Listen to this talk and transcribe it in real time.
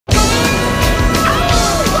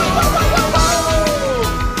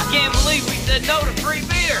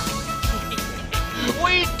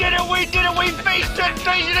we faced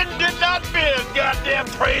temptation and did not bend. Goddamn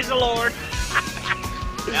praise the Lord.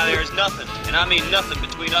 Now there is nothing, and I mean nothing,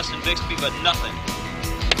 between us and Bixby, but nothing.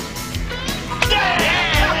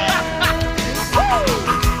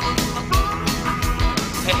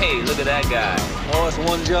 Hey, look at that guy. Oh, it's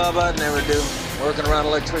one job I'd never do. Working around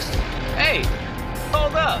electricity. Hey,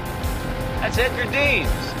 hold up. That's Edgar Deans.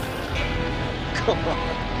 Come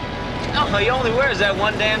on. No, he only wears that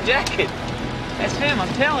one damn jacket. That's him,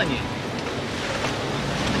 I'm telling you.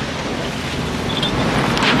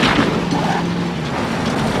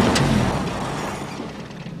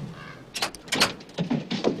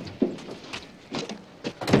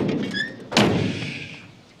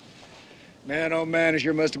 Man, oh man, you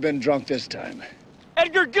sure must have been drunk this time.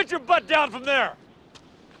 Edgar, get your butt down from there.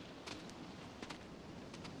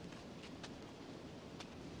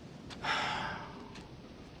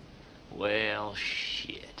 Well,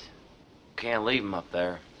 shit. Can't leave him up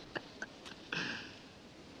there.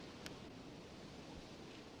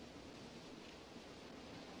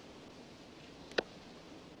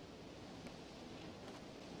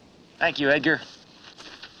 Thank you, Edgar.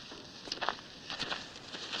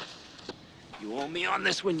 You want me on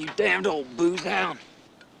this one, you damned old booze hound?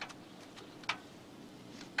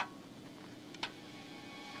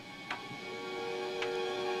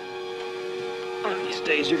 One of these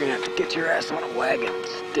days, you're gonna have to get your ass on a wagon and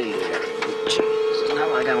stay there. Jesus, it's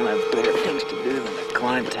not like I don't have better things to do than to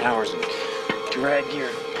climb towers and drag your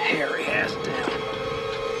hairy ass down.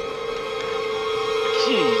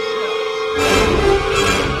 Jesus.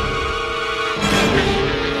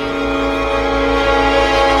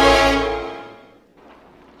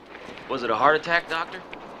 Was it a heart attack, Doctor?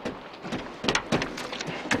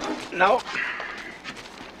 No.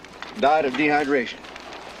 Died of dehydration.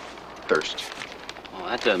 Thirst. Well,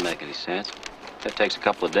 that doesn't make any sense. That takes a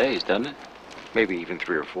couple of days, doesn't it? Maybe even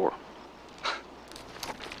 3 or 4.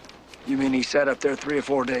 You mean he sat up there 3 or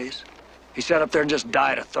 4 days? He sat up there and just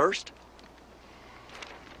died of thirst?